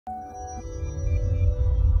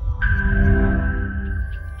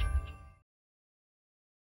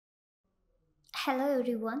Hello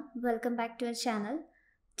everyone, welcome back to our channel.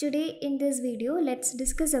 Today in this video, let's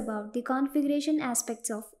discuss about the configuration aspects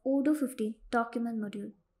of Odoo 15 document module.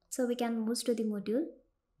 So we can move to the module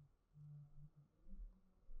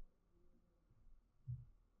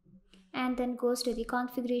and then goes to the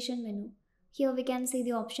configuration menu. Here we can see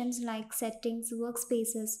the options like settings,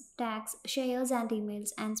 workspaces, tags, shares and emails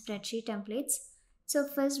and spreadsheet templates. So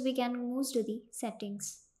first we can move to the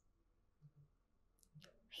settings.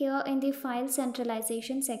 Here in the file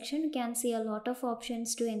centralization section, you can see a lot of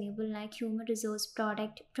options to enable like human resource,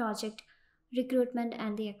 product, project, recruitment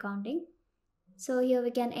and the accounting. So here we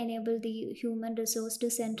can enable the human resource to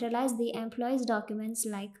centralize the employees documents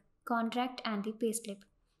like contract and the payslip.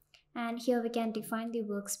 And here we can define the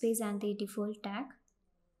workspace and the default tag.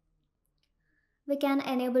 We can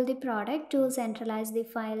enable the product to centralize the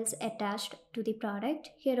files attached to the product.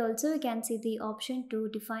 Here also we can see the option to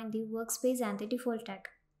define the workspace and the default tag.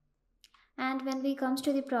 And when we comes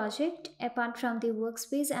to the project, apart from the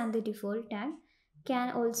workspace and the default tag, can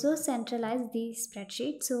also centralize the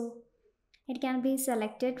spreadsheet. So it can be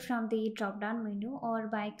selected from the drop down menu or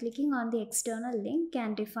by clicking on the external link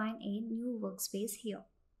can define a new workspace here.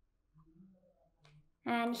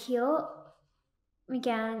 And here we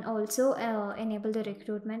can also enable the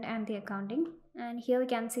recruitment and the accounting. And here we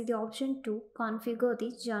can see the option to configure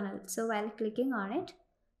the journal. So while clicking on it,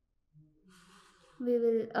 we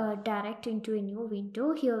will direct into a new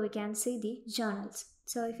window. Here we can see the journals.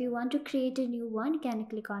 So if you want to create a new one, can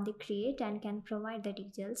click on the create and can provide the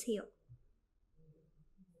details here.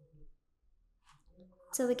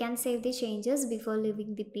 So we can save the changes before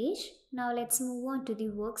leaving the page. Now let's move on to the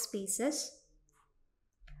workspaces.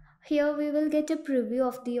 Here we will get a preview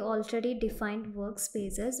of the already defined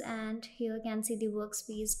workspaces, and here you can see the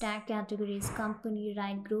workspace tag categories, company,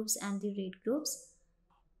 write groups and the read groups.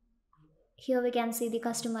 Here we can see the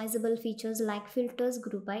customizable features like filters,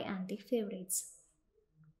 group by and the favorites.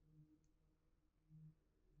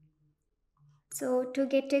 So to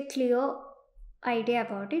get a clear idea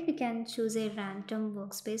about it, we can choose a random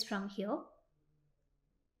workspace from here.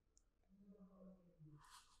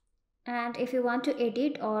 And if you want to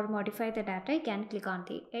edit or modify the data, you can click on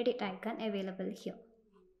the edit icon available here.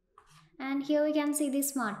 And here we can see the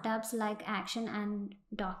smart tabs like action and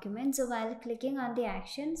documents. So while clicking on the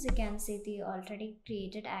actions, you can see the already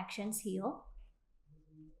created actions here.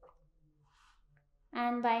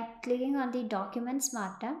 And by clicking on the document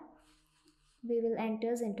smart tab, we will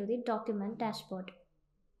enter into the document dashboard.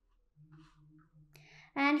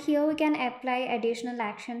 And here we can apply additional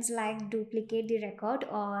actions like duplicate the record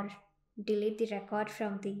or delete the record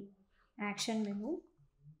from the action menu.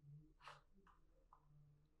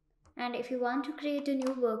 And if you want to create a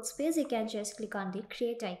new workspace, you can just click on the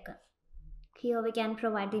create icon. Here we can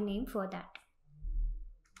provide the name for that.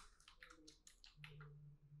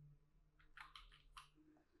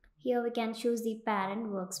 Here we can choose the parent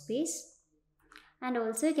workspace and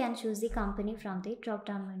also you can choose the company from the drop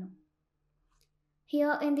down menu.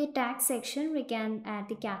 Here in the tag section, we can add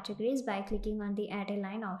the categories by clicking on the add a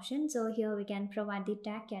line option. So here we can provide the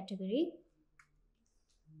tag category.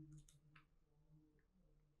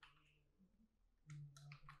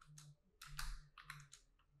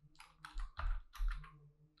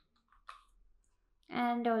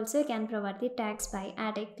 And also you can provide the tags by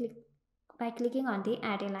clicking on the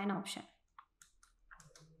add a line option.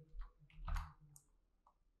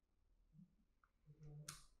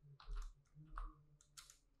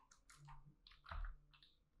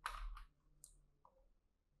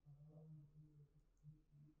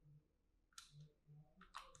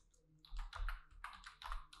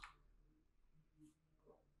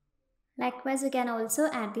 Likewise, you can also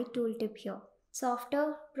add the tooltip here. So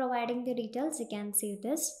after providing the details, you can save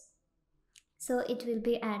this. So it will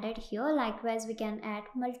be added here. Likewise, we can add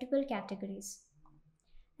multiple categories.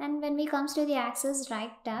 And when we comes to the access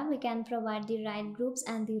write tab, we can provide the write groups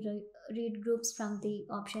and the read groups from the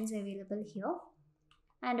options available here.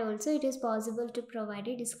 And also it is possible to provide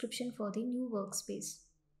a description for the new workspace.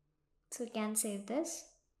 So you can save this.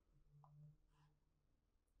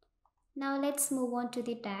 Now let's move on to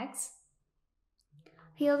the tags.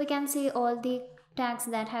 Here we can see all the tags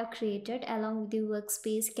that have created along with the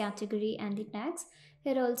workspace category and the tags.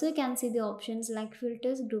 Here also you can see the options like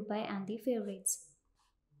filters, group by and the favorites.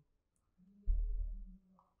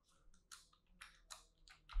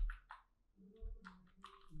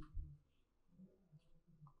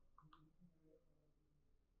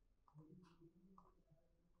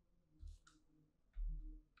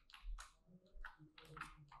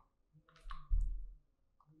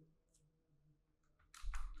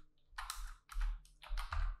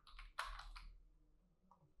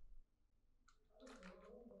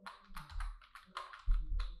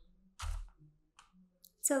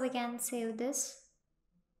 So we can save this.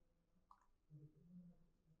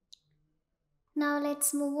 Now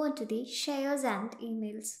let's move on to the shares and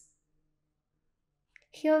emails.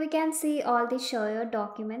 Here we can see all the shared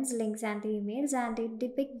documents, links and the emails, and it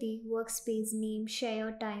depicts the workspace name,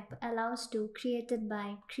 share type, allows to created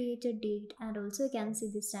by, created date, and also you can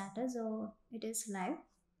see the status or it is live.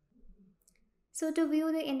 So to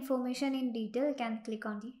view the information in detail, you can click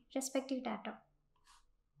on the respective data.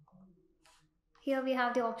 Here we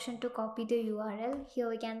have the option to copy the URL. Here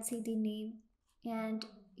we can see the name, and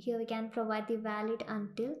here we can provide the valid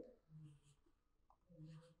until,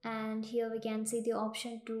 and here we can see the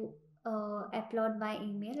option to upload by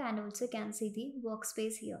email, and also can see the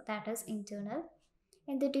workspace here, that is internal.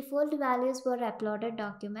 In the default values for uploaded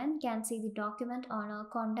document, can see the document owner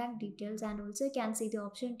contact details, and also can see the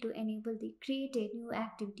option to enable the create a new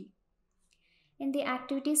activity. In the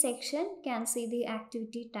activity section, can see the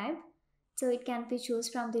activity type, so it can be choose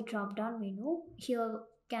from the drop down menu. Here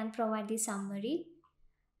can provide the summary,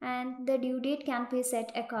 and the due date can be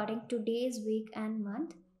set according to days, week and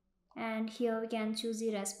month. And here we can choose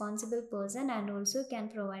the responsible person and also can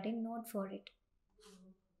provide a note for it.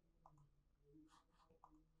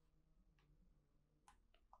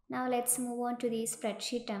 Now let's move on to the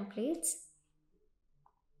spreadsheet templates.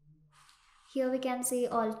 Here we can see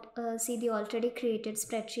the already created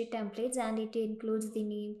spreadsheet templates, and it includes the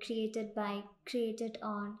name, created by, created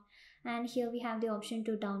on, and here we have the option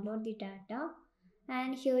to download the data,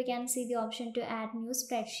 and here we can see the option to add new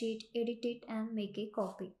spreadsheet, edit it and make a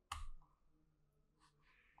copy.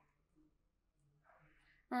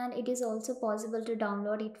 And it is also possible to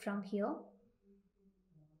download it from here.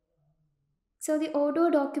 So the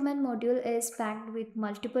Odoo document module is packed with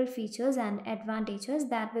multiple features and advantages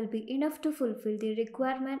that will be enough to fulfill the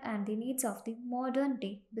requirement and the needs of the modern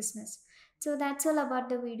day business. So that's all about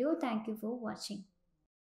the video. Thank you for watching.